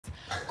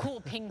cool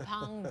ping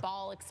pong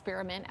ball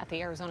experiment at the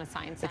Arizona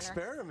Science Center.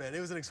 Experiment? It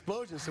was an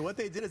explosion. So what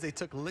they did is they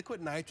took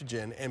liquid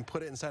nitrogen and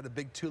put it inside a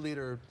big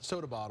 2-liter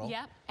soda bottle.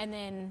 Yep, and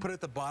then put it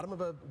at the bottom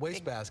of a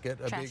wastebasket,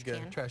 a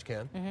big trash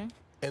can,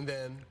 and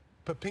then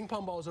put ping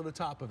pong balls over the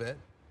top of it,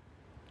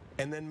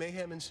 and then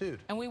mayhem ensued.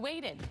 And we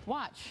waited.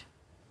 Watch.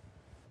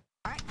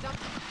 All right, jump.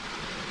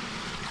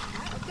 All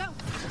right, let's go.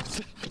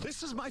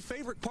 This is my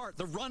favorite part,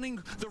 the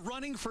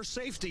running for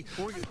safety.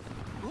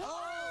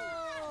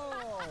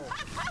 Oh!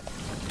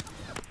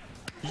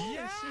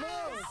 Yeah!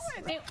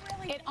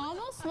 It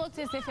almost looked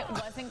as if it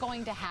wasn't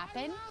going to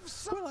happen.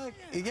 We're like,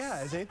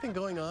 yeah, is anything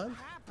going on?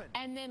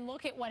 And then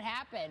look at what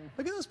happened.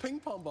 Look at those ping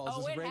pong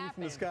balls just raining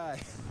from the sky.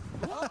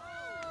 Oh,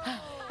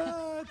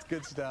 that's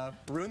good stuff.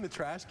 Ruined the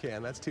trash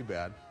can. That's too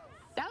bad.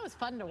 That was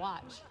fun to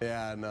watch.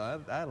 Yeah, no,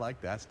 I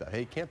like that stuff.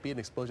 Hey, it can't be an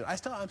explosion.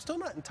 I'm still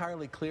not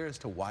entirely clear as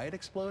to why it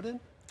exploded.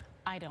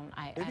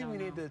 Maybe we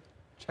need to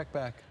check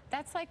back.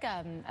 That's like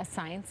a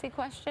sciencey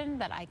question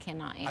that I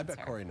cannot answer. I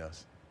bet Corey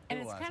knows. And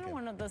it's kind of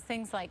one of those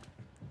things like,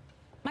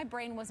 my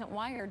brain wasn't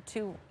wired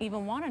to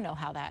even want to know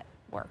how that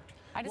worked.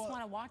 I just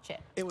want to watch it.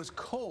 It was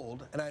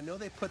cold, and I know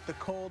they put the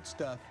cold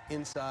stuff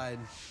inside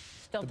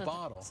the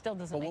bottle. Still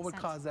doesn't make sense. But what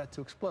would cause that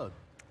to explode?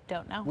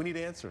 Don't know. We need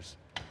answers.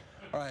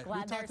 All right,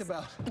 glad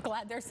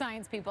there's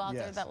science people out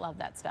there that love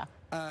that stuff.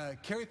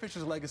 Carrie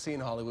Fisher's legacy in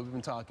Hollywood, we've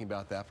been talking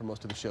about that for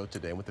most of the show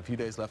today. And with a few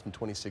days left in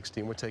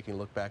 2016, we're taking a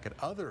look back at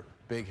other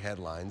big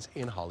headlines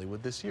in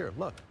Hollywood this year.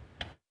 Look.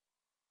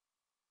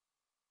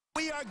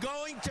 We are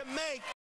going to make